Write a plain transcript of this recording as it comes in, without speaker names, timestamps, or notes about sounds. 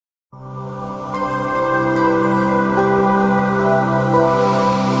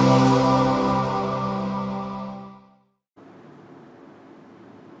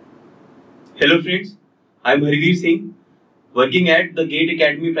Hello friends, I am Hariveer Singh, working at the Gate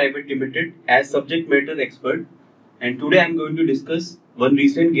Academy Private Limited as subject matter expert, and today I am going to discuss one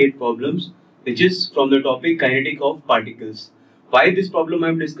recent gate problems which is from the topic kinetic of particles. Why this problem I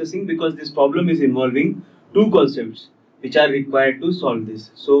am discussing? Because this problem is involving two concepts which are required to solve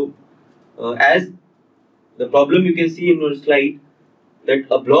this. So as the problem you can see in your slide, that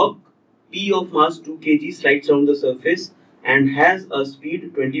a block P of mass 2 kg slides down the surface and has a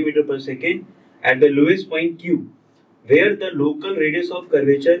speed 20 meter per second at the lowest point Q, where the local radius of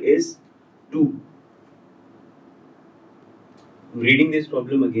curvature is 2. I'm reading this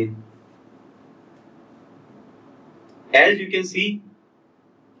problem again. As you can see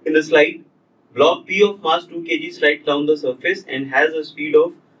in the slide, block P of mass 2 kg slides down the surface and has a speed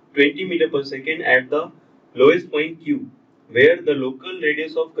of 20 meter per second at the lowest point Q, where the local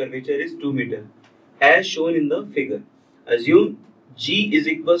radius of curvature is 2 meter, as shown in the figure. Assume G is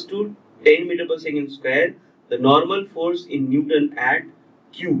equals to 10 meter per second square. The normal force in Newton at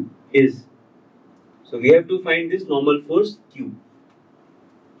Q is. So we have to find this normal force Q.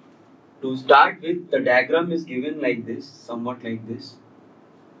 To start with, the diagram is given like this, somewhat like this.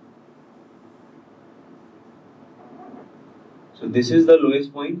 So this is the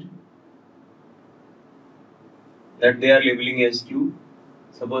lowest point that they are labeling as Q.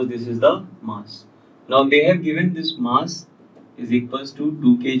 Suppose this is the mass. Now they have given this mass is equals to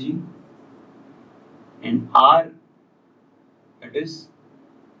 2 kg and R, that is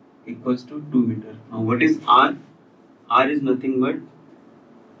equals to 2 meter. Now what is R? R is nothing but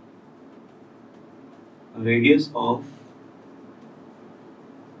radius of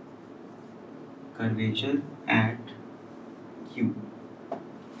curvature at Q.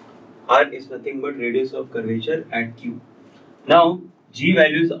 R is nothing but radius of curvature at Q. Now G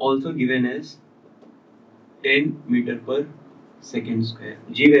value is also given as 10 meter per second square.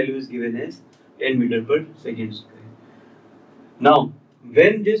 G value is given as 10 meter per second square. Now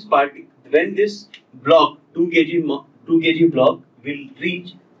when this block 2 kg block will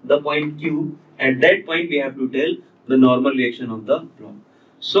reach the point Q, at that point we have to tell the normal reaction of the block.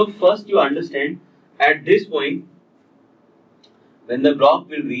 So first you understand, at this point when the block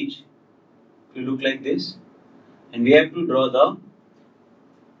will reach, it will look like this, and we have to draw the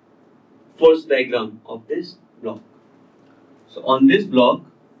force diagram of this block. So on this block,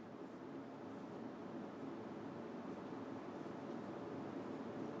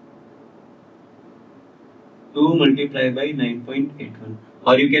 two multiplied by 9.81,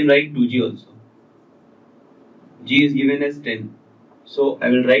 or you can write 2G also. G is given as 10, so I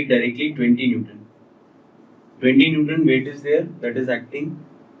will write directly 20 Newton. 20 Newton weight is there, that is acting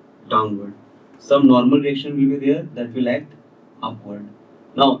downward. Some normal reaction will be there, that will act upward.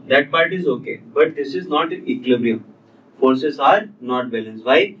 Now that part is okay, but this is not in equilibrium. Forces are not balanced.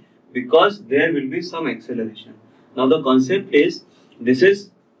 Why? Because there will be some acceleration. Now the concept is, this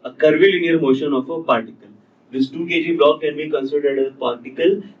is a curvilinear motion of a particle. This 2 kg block can be considered as a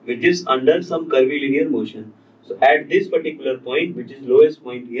particle which is under some curvilinear motion. So at this particular point, which is lowest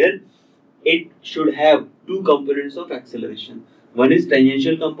point here, it should have two components of acceleration. One is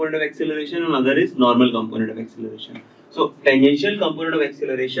tangential component of acceleration and another is normal component of acceleration. So tangential component of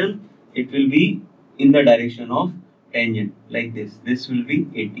acceleration, it will be in the direction of tangent, like this. This will be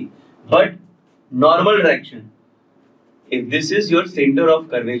 80. But normal direction, if this is your center of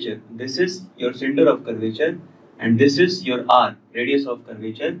curvature, this is your center of curvature and this is your R, radius of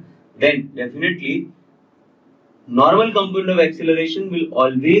curvature, then definitely normal component of acceleration will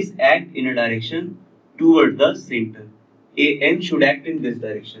always act in a direction toward the center. AN should act in this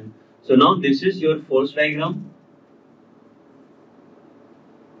direction. So now this is your force diagram.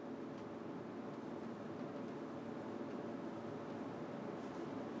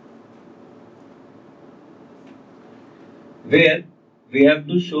 Where we have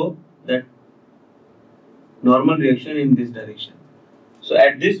to show that normal reaction in this direction. So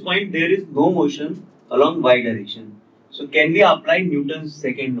at this point there is no motion along y direction. So can we apply Newton's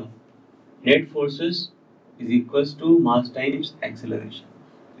second law? Net forces is equals to mass times acceleration.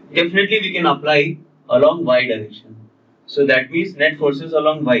 Definitely we can apply along y direction. So that means net forces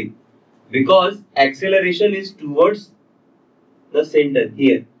along y, because acceleration is towards the center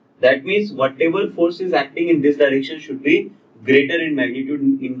here. That means whatever force is acting in this direction should be greater in magnitude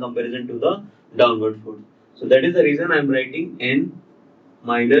in comparison to the downward force. So that is the reason I am writing n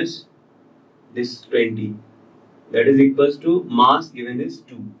minus this 20. That is equals to mass given is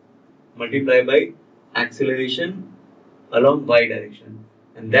 2 multiplied by acceleration along y direction,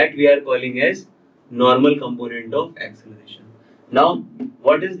 and that we are calling as normal component of acceleration. Now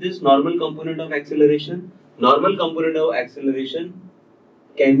what is this normal component of acceleration? Normal component of acceleration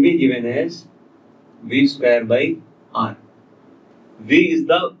can be given as v square by r. V is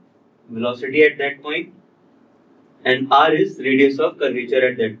the velocity at that point and r is radius of curvature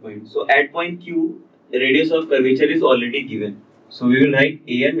at that point. So at point Q, the radius of curvature is already given. So we will write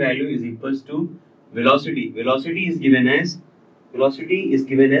an value is equals to velocity. Velocity is given as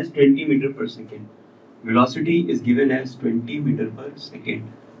 20 meter per second. Velocity is given as 20 meter per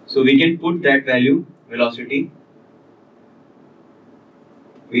second. So we can put that value, velocity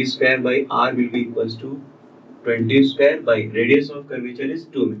v square by r will be equals to 20 square by radius of curvature is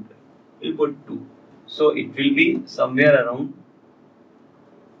 2 meter. We'll put 2. So it will be somewhere around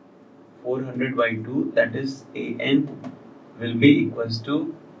 400 by 2, that is an will be equals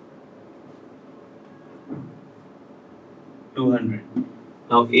to 200.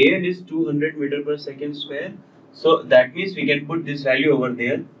 Now an is 200 meter per second square. So that means we can put this value over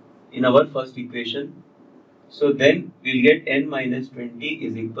there in our first equation. So then we'll get n minus 20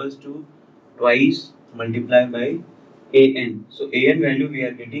 is equals to twice multiplied by an. So an value we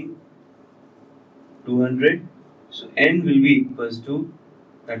are getting 200. So n will be equals to,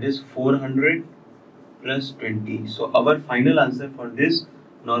 that is 400 plus 20. So our final answer for this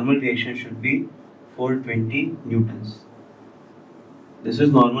normal reaction should be 420 newtons. This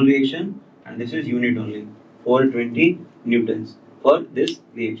is normal reaction and this is unit only, 420 newtons for this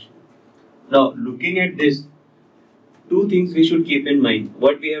reaction. Now looking at this, two things we should keep in mind.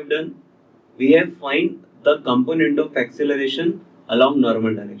 What we have done, we have find the component of acceleration along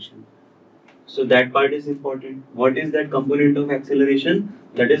normal direction. So that part is important. What is that component of acceleration?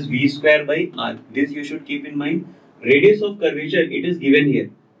 That is v square by r. This you should keep in mind. Radius of curvature, it is given here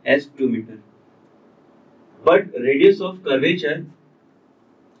as 2 meter. But radius of curvature,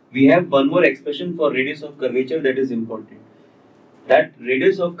 we have one more expression for radius of curvature that is important. That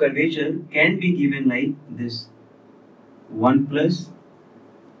radius of curvature can be given like this: 1 plus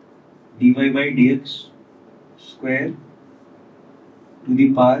dy by dx square to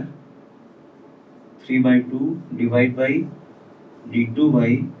the power 3 by 2 divided by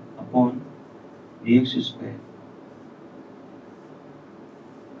d2y upon dx square.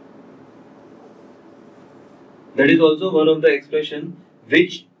 That is also one of the expression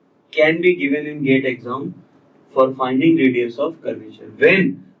which can be given in GATE exam for finding radius of curvature.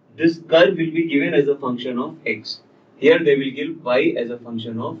 When this curve will be given as a function of x. Here they will give y as a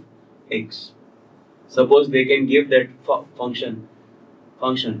function of x. Suppose they can give that function.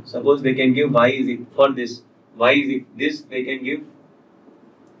 Suppose they can give y is for this. Y is this they can give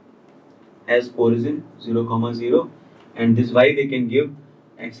as origin 0, 0, and this y they can give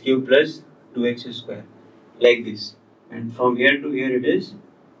x cube plus 2x square like this. And from here to here it is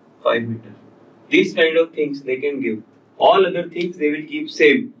 5 meter. These kind of things they can give. All other things they will keep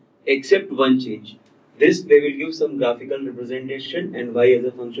same except one change. This they will give some graphical representation and y as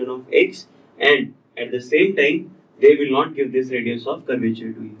a function of x, and at the same time they will not give this radius of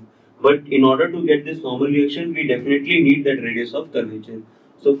curvature to you. But in order to get this normal reaction, we definitely need that radius of curvature.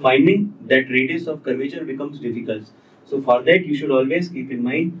 So finding that radius of curvature becomes difficult. So for that you should always keep in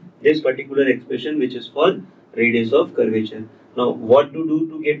mind this particular expression which is for radius of curvature. Now what to do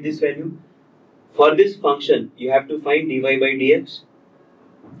to get this value? For this function you have to find dy by dx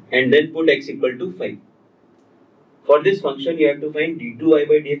and then put x equal to 5. For this function you have to find d2y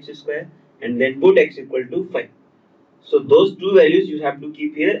by dx square and then put x equal to 5. So those two values you have to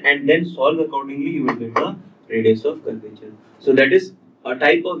keep here and then solve accordingly, you will get the radius of curvature. So that is a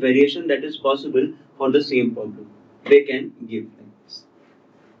type of variation that is possible for the same problem. They can give like this.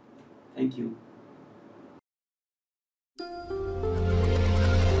 Thank you.